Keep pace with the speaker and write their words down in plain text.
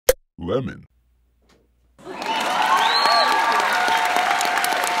lemon.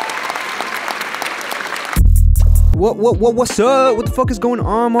 What's up? What the fuck is going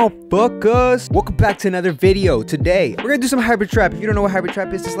on, motherfuckers? Welcome back to another video. Today, we're gonna do some hybrid trap. If you don't know what hybrid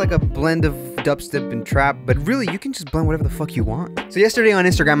trap is, it's like a blend of dubstep and trap, but really, you can just blend whatever the fuck you want. So yesterday on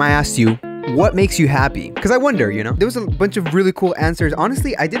Instagram, I asked you, what makes you happy? Because I wonder, you know? There was a bunch of really cool answers.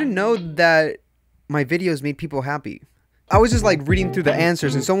 Honestly, I didn't know that my videos made people happy. I was just like reading through the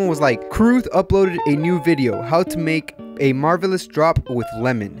answers and someone was like, Kruth uploaded a new video, how to make a marvelous drop with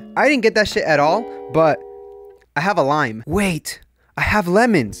lemon. I didn't get that shit at all, but I have a lime. Wait, I have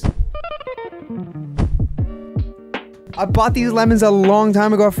lemons. I bought these lemons a long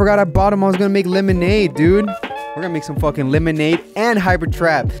time ago. I forgot I bought them. I was gonna make lemonade, dude. We're gonna make some fucking lemonade and hybrid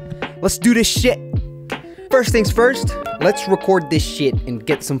trap. Let's do this shit. First things first, let's record this shit and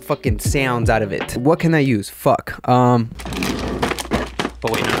get some fucking sounds out of it. What can I use? Fuck. Oh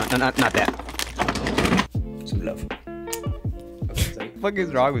wait, no, not that. Some love. Okay, what the fuck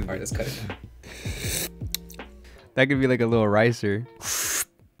is wrong with me? Alright, let's cut it. That could be like a little ricer.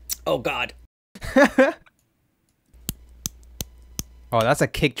 Oh god. Oh, that's a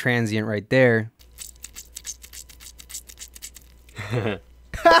kick transient right there.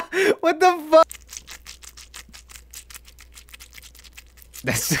 What the fuck?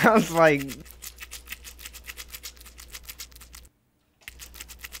 That sounds like...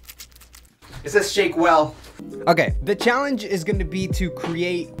 It says shake well. Okay, the challenge is gonna be to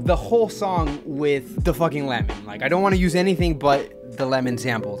create the whole song with the fucking lemon. Like, I don't want to use anything but the lemon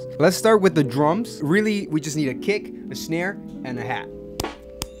samples. Let's start with the drums. Really, we just need a kick, a snare, and a hat.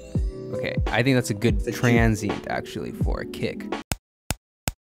 Okay, I think that's a good transient, actually, for a kick.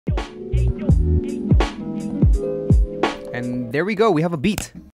 And there we go, we have a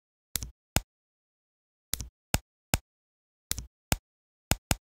beat.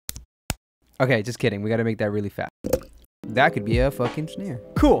 Okay, just kidding. We gotta make that really fast. That could be a fucking snare.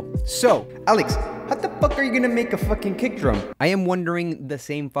 Cool. So, Alex, how the fuck are you gonna make a fucking kick drum? I am wondering the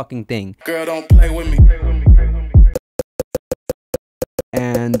same fucking thing. Girl, don't play with me.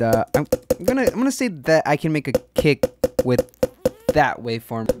 And I'm gonna say that I can make a kick with that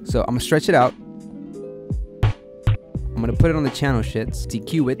waveform. So I'm gonna stretch it out. I'm gonna put it on the channel shits,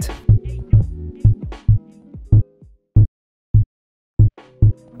 DQ it.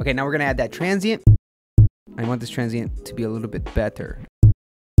 Okay, now we're gonna add that transient. I want this transient to be a little bit better.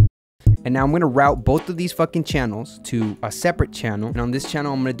 And now I'm gonna route both of these fucking channels to a separate channel. And on this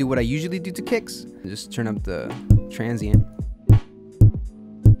channel, I'm gonna do what I usually do to kicks. Just turn up the transient.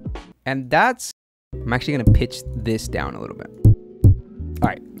 And that's, I'm actually gonna pitch this down a little bit. All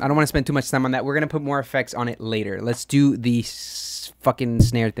right, I don't wanna spend too much time on that. We're gonna put more effects on it later. Let's do the fucking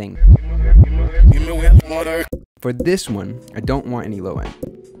snare thing. For this one, I don't want any low end.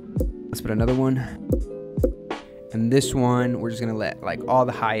 Let's put another one. And this one, we're just gonna let like all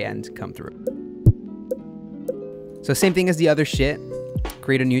the high end come through. So same thing as the other shit.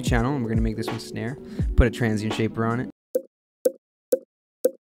 Create a new channel and we're gonna make this one snare. Put a transient shaper on it.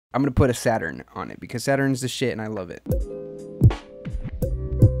 I'm gonna put a Saturn on it because Saturn's the shit and I love it.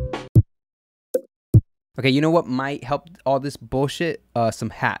 Okay, you know what might help all this bullshit? Some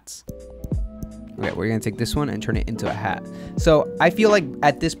hats. Okay, we're gonna take this one and turn it into a hat. So I feel like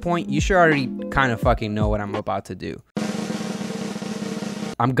at this point, you should already kind of fucking know what I'm about to do.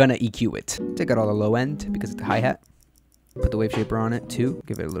 I'm gonna EQ it. Take out all the low end because it's a hi-hat. Put the wave shaper on it too.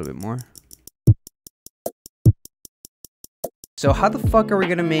 Give it a little bit more. So how the fuck are we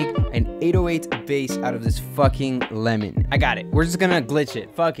gonna make an 808 bass out of this fucking lemon? I got it. We're just gonna glitch it.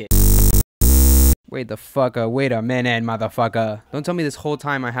 Fuck it. Wait the fuck up. Wait a minute, motherfucker. Don't tell me this whole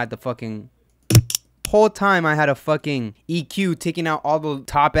time I had the fucking... whole time I had a fucking EQ taking out all the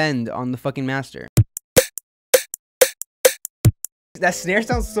top end on the fucking master. That snare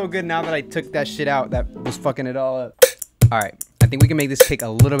sounds so good now that I took that shit out that was fucking it all up. Alright, I think we can make this kick a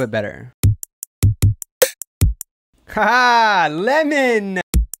little bit better. Haha, lemon!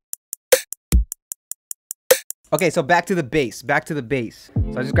 Okay, so back to the bass, back to the bass.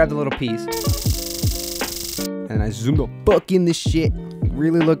 So I just grabbed a little piece. And I zoomed the fuck in this shit.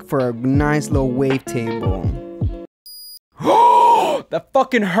 Really look for a nice little wavetable. Oh, that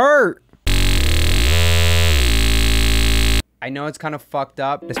fucking hurt. I know it's kind of fucked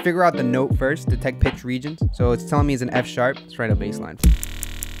up. Let's figure out the note first, detect pitch regions. So it's telling me it's an F sharp. Let's write a bass line.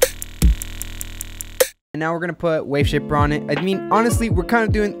 And now we're gonna put wave shaper on it. I mean, honestly, we're kind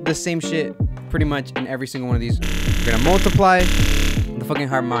of doing the same shit pretty much in every single one of these. We're gonna multiply the fucking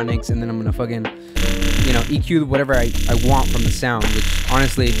harmonics and then I'm gonna fucking, you know, EQ whatever I want from the sound, which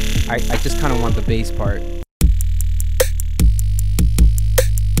honestly, I just kind of want the bass part.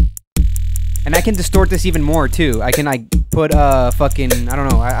 And I can distort this even more too. I can like put fucking, I don't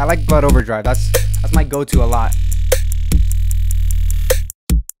know. I like Blood Overdrive. That's my go-to a lot.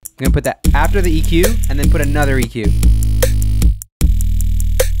 I'm gonna put that after the EQ and then put another EQ.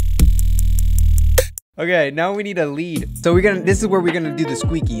 Okay, now we need a lead. So this is where we're gonna do the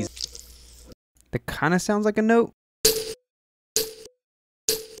squeakies. That kind of sounds like a note.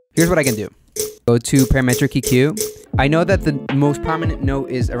 Here's what I can do. Go to parametric EQ. I know that the most prominent note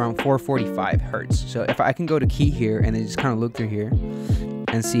is around 445 hertz. So if I can go to key here and then just kind of look through here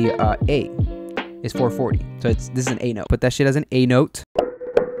and see A is 440. So this is an A note. Put that shit as an A note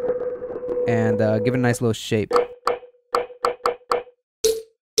and give it a nice little shape.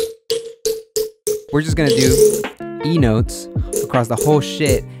 We're just gonna do E notes across the whole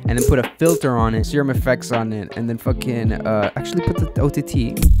shit and then put a filter on it, serum effects on it, and then fucking actually put the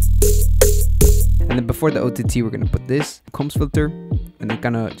OTT. And then before the OTT, we're gonna put this Combs filter and then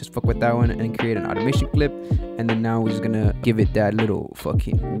kind of just fuck with that one and create an automation clip. And then now we're just gonna give it that little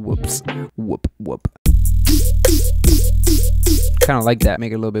fucking whoops, whoop, whoop. Kind of like that,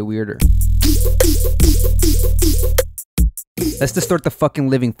 make it a little bit weirder. Let's distort the fucking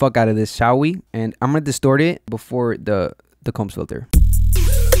living fuck out of this, shall we? And I'm gonna distort it before the Combs filter.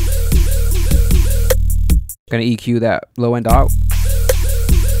 Gonna EQ that low end out.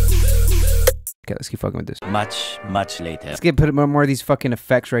 Okay, let's keep fucking with this. Much later. Let's put more of these fucking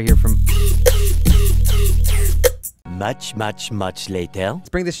effects right here from. Much later. Let's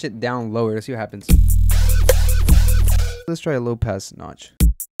bring this shit down lower. Let's see what happens. Let's try a low pass notch.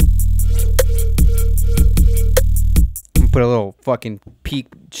 Put a little fucking peak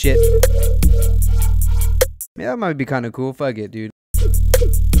shit. Yeah, that might be kind of cool. Fuck it, dude. I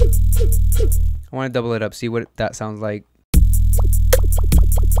want to double it up, see what that sounds like.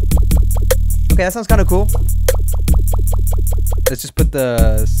 Okay, that sounds kind of cool. Let's just put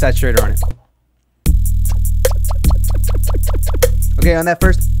the saturator on it. Okay, on that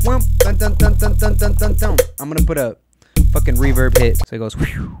first, dun, dun, dun, dun, dun, dun, dun, dun, I'm gonna put a fucking reverb hit, so it goes.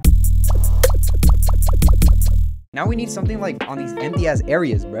 Whew. Now we need something like on these empty ass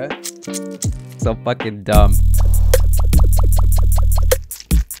areas, bruh. So fucking dumb.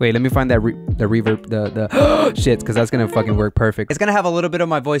 Wait, let me find that the reverb, the shit, because that's gonna fucking work perfect. It's gonna have a little bit of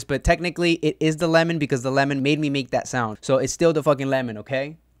my voice, but technically it is the lemon because the lemon made me make that sound. So it's still the fucking lemon,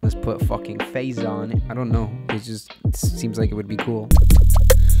 okay? Let's put fucking phase on it. I don't know. It seems like it would be cool.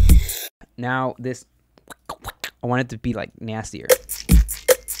 Now this, I want it to be like nastier.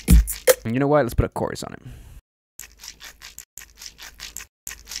 And you know what? Let's put a chorus on it.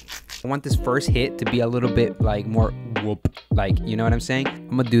 I want this first hit to be a little bit like more whoop, like, you know what I'm saying?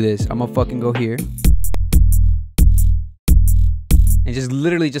 I'm gonna do this. I'm gonna fucking go here. And just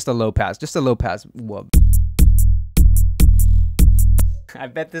literally just a low pass. Just a low pass whoop. I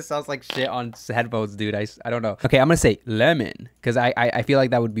bet this sounds like shit on headphones, dude. I don't know. Okay, I'm gonna say lemon. Because I feel like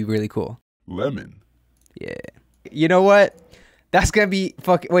that would be really cool. Lemon. Yeah. You know what? That's gonna be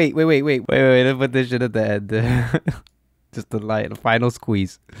fucking. Wait. Let's put this shit at the end. Just the final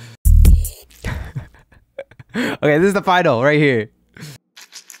squeeze. Okay, this is the final right here.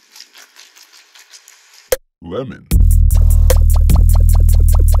 Lemon.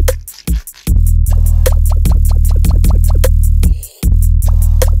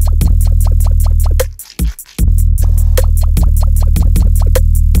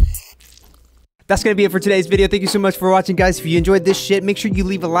 That's gonna be it for today's video. Thank you so much for watching, guys. If you enjoyed this shit, make sure you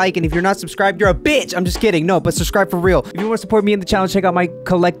leave a like. And if you're not subscribed, you're a bitch. I'm just kidding. No, but subscribe for real. If you want to support me in the channel, check out my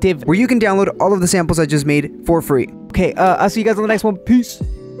collective where you can download all of the samples I just made for free. Okay, I'll see you guys on the next one. Peace.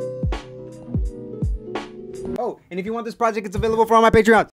 Oh, and if you want this project, it's available for all my Patreons.